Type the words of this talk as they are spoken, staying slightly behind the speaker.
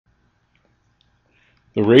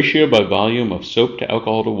The ratio by volume of soap to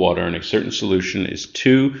alcohol to water in a certain solution is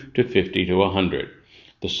 2 to 50 to 100.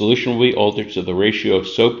 The solution will be altered so the ratio of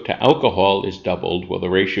soap to alcohol is doubled while the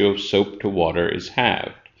ratio of soap to water is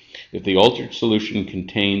halved. If the altered solution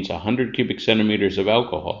contains 100 cubic centimeters of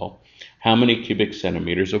alcohol, how many cubic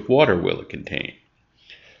centimeters of water will it contain?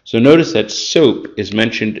 So notice that soap is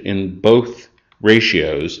mentioned in both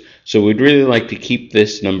ratios, so we'd really like to keep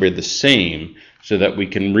this number the same so that we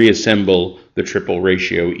can reassemble the triple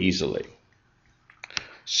ratio easily.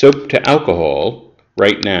 Soap to alcohol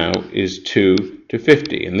right now is 2 to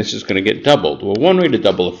 50, and this is going to get doubled. Well, one way to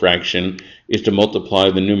double a fraction is to multiply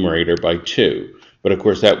the numerator by 2, but of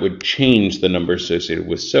course that would change the number associated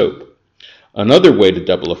with soap. Another way to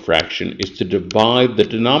double a fraction is to divide the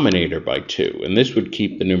denominator by 2, and this would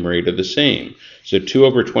keep the numerator the same. So 2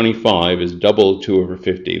 over 25 is double 2 over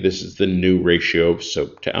 50. This is the new ratio of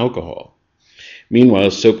soap to alcohol.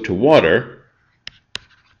 Meanwhile, soap to water,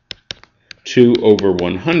 2 over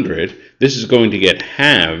 100, this is going to get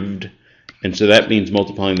halved, and so that means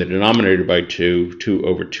multiplying the denominator by 2, 2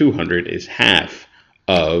 over 200 is half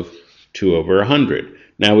of 2 over 100.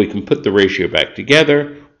 Now we can put the ratio back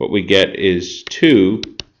together. What we get is 2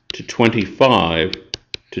 to 25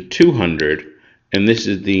 to 200, and this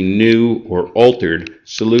is the new or altered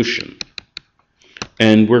solution.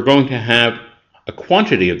 And we're going to have a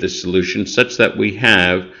quantity of this solution such that we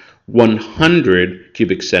have 100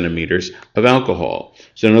 cubic centimeters of alcohol.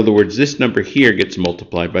 So in other words, this number here gets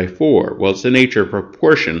multiplied by 4. Well, it's the nature of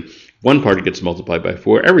proportion. One part gets multiplied by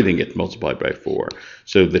 4, everything gets multiplied by 4.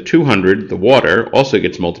 So the 200, the water, also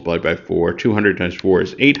gets multiplied by 4. 200 times 4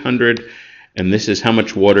 is 800, and this is how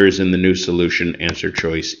much water is in the new solution, answer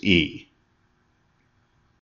choice E.